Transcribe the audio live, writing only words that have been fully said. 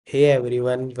Hey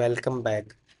everyone, welcome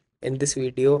back. In this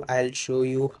video, I'll show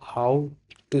you how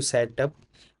to set up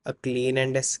a clean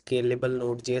and a scalable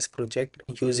Node.js project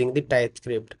using the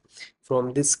TypeScript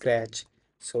from the scratch.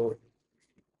 So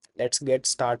let's get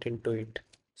started into it.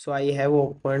 So I have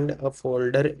opened a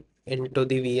folder into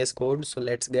the VS Code. So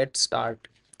let's get started.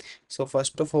 So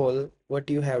first of all, what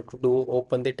you have to do,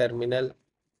 open the terminal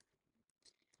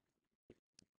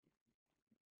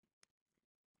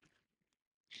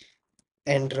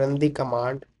and run the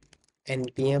command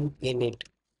npm init.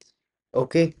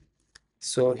 Okay,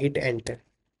 so hit enter.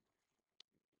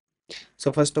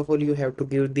 So first of all, you have to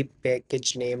give the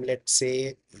package name. Let's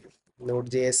say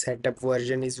Node.js setup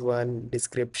version is one.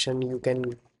 Description you can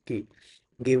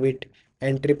give it.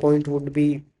 Entry point would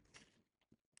be,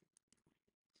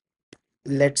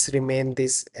 let's remain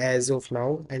this as of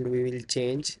now, and we will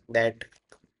change that.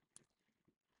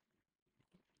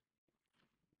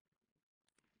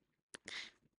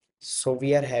 So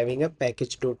we are having a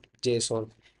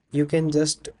package.json. You can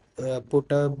just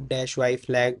put a dash y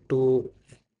flag to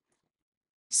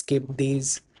skip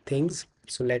these things.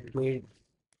 So let me.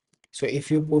 So if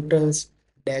you put a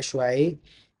dash y,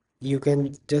 you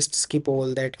can just skip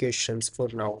all that questions for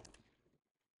now.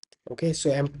 Okay,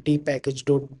 so empty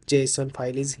package.json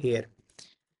file is here.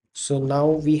 So now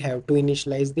we have to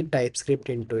initialize the TypeScript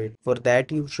into it. For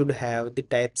that, you should have the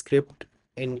TypeScript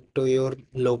into your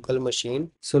local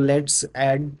machine. So let's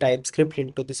add TypeScript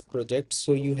into this project.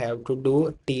 So you have to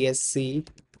do tsc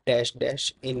dash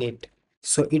dash init.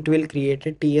 So it will create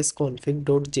a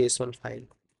tsconfig.json file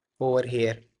over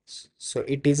here. So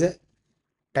it is a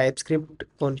TypeScript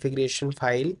configuration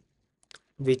file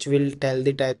which will tell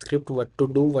the TypeScript what to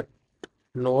do, what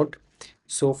not.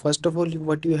 So first of all,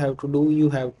 what you have to do, you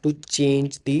have to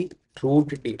change the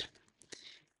root dir,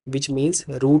 which means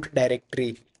root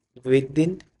directory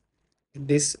within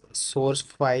this source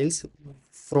files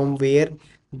from where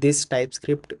this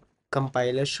TypeScript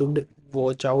compiler should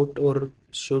watch out or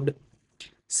should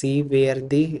see where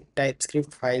the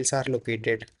TypeScript files are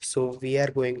located. So we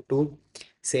are going to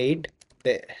say it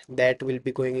that will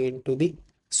be going into the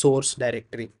source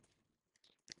directory,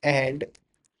 and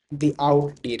the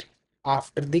out dir.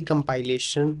 After the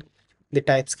compilation, the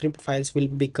TypeScript files will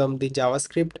become the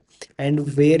JavaScript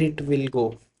and where it will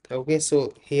go. Okay,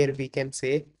 so here we can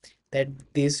say that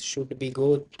this should be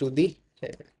go to the uh,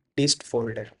 dist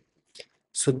folder.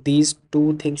 So these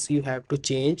two things you have to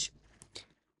change.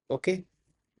 Okay,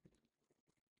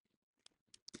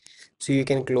 so you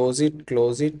can close it,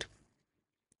 close it.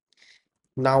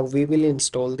 Now we will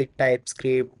install the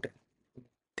TypeScript,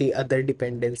 the other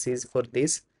dependencies for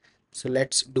this. So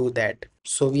let's do that.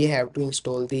 So we have to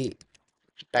install the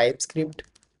TypeScript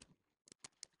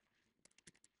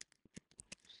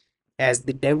as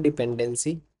the dev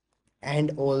dependency,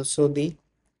 and also the,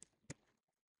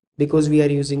 because we are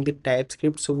using the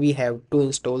TypeScript, so we have to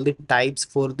install the types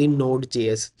for the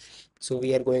Node.js. So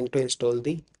we are going to install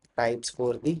the types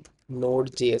for the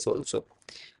Node.js also.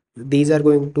 These are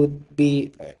going to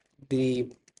be the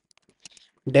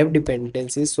dev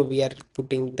dependencies, so we are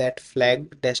putting that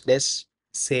flag dash dash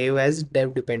save as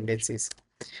dev dependencies.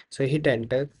 So hit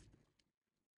enter.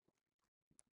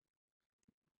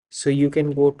 So you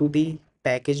can go to the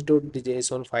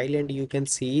package.json file and you can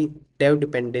see dev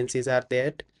dependencies are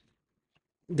there,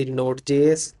 the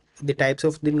Node.js, the types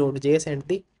of the Node.js and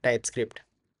the TypeScript.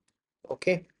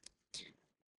 Okay,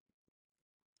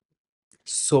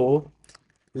 so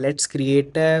let's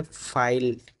create a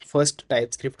file, first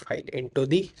TypeScript file into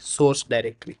the source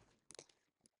directory.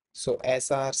 So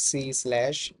src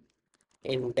slash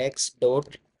index.ts.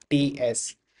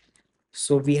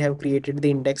 So we have created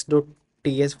the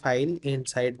index.ts file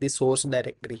inside the source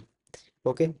directory.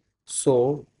 Okay,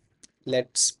 so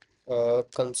let's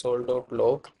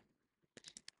console.log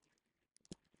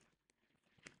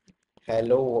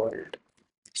hello world.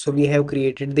 So we have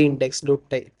created the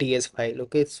index.ts file.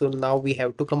 Okay, so now we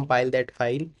have to compile that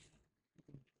file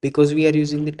because we are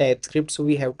using the TypeScript, so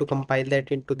we have to compile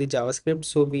that into the JavaScript.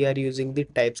 So we are using the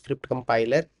TypeScript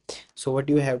compiler. So what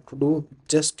you have to do,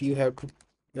 just you have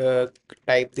to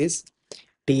type this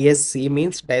tsc,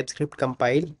 means TypeScript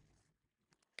compile,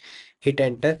 hit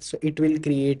enter. So it will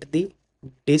create the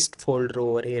dist folder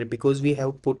over here because we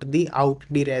have put the out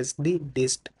dir as the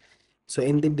dist. So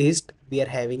in the dist we are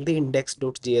having the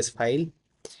index.js file,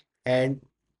 and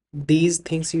these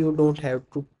things you don't have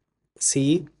to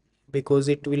see because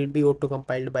it will be auto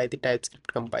compiled by the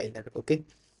TypeScript compiler. Okay,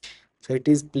 so it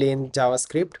is plain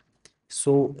JavaScript.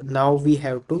 So now we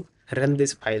have to run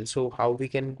this file. So how we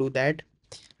can do that,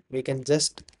 we can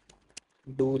just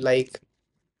do like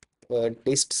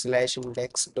dist slash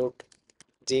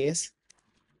index.js,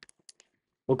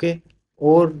 Okay,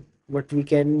 or what we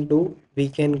can do, we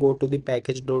can go to the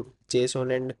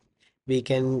package.json and we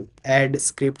can add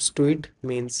scripts to it.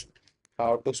 Means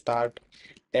how to start.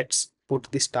 Let's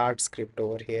put the start script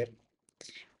over here,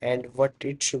 and what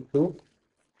it should do,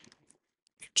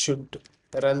 it should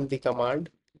run the command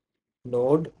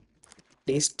node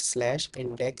list slash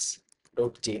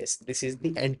index.js. This is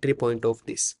the entry point of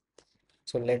this.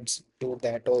 So let's do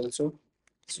that also.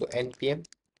 So npm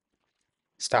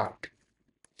start.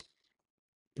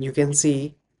 You can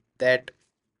see that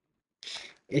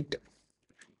it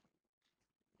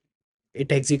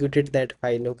it executed that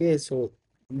file. Okay, so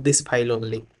this file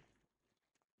only.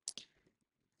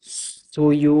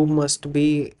 So you must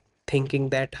be thinking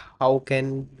that how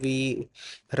can we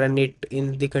run it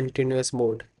in the continuous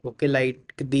mode? Okay,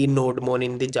 like the node mode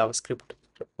in the JavaScript.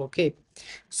 Okay,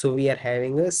 so we are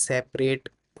having a separate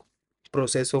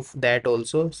process of that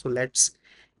also. So let's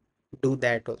do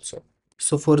that also.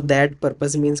 So for that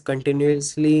purpose means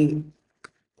continuously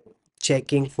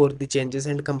checking for the changes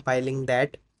and compiling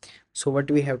that. So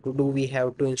what we have to do, we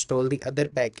have to install the other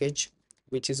package,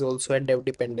 which is also a dev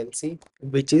dependency,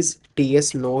 which is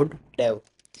ts node dev.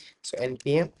 So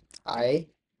npm I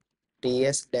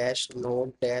ts dash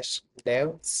node dash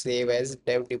dev save as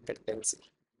dev dependency.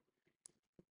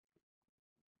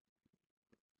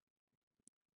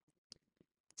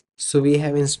 So we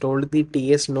have installed the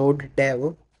ts node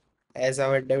dev as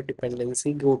our dev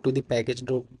dependency. Go to the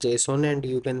package.json and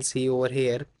you can see over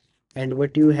here. And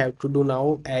what you have to do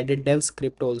now, add a dev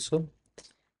script also.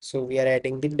 So we are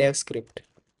adding the dev script,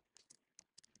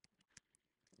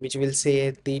 which will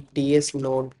say the ts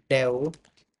node dev.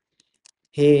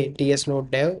 Hey, TS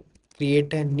node dev,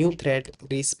 create a new thread.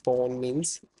 Respawn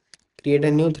means create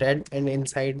a new thread, and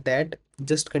inside that,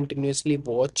 just continuously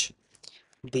watch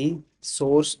the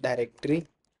source directory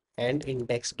and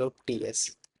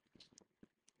index.ts.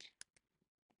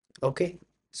 Okay,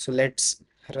 so let's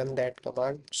run that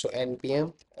command. So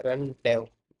npm run dev,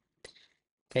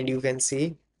 and you can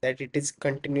see that it is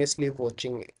continuously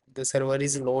watching. The server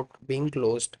is not being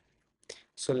closed.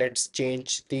 So let's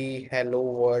change the hello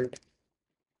world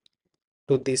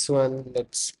to this one.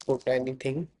 Let's put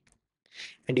anything,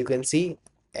 and you can see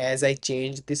as I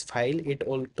change this file, it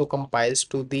auto compiles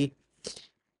to the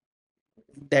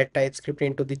that TypeScript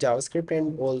into the JavaScript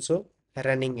and also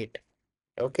running it.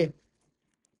 Okay,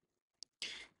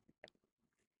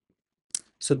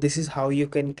 so this is how you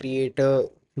can create a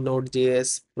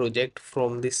Node.js project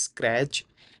from this scratch.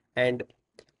 And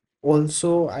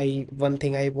also I one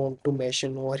thing I want to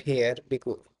mention over here,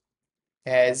 because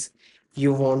as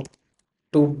you want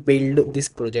to build this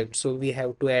project, so we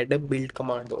have to add a build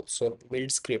command also,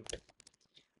 build script.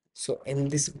 So in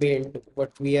this build,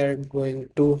 what we are going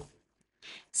to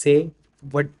say,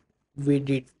 what we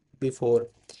did before,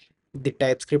 the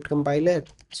TypeScript compiler.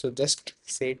 So just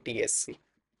say tsc,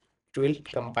 it will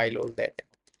compile all that.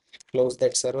 Close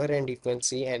that server and you can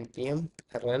see npm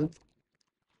run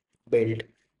build.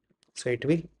 So it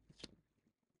will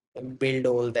build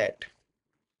all that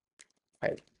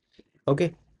file.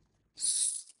 Okay,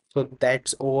 so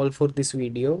that's all for this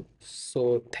video.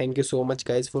 So thank you so much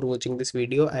guys for watching this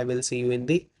video. I will see you in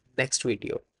the next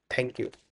video. Thank you.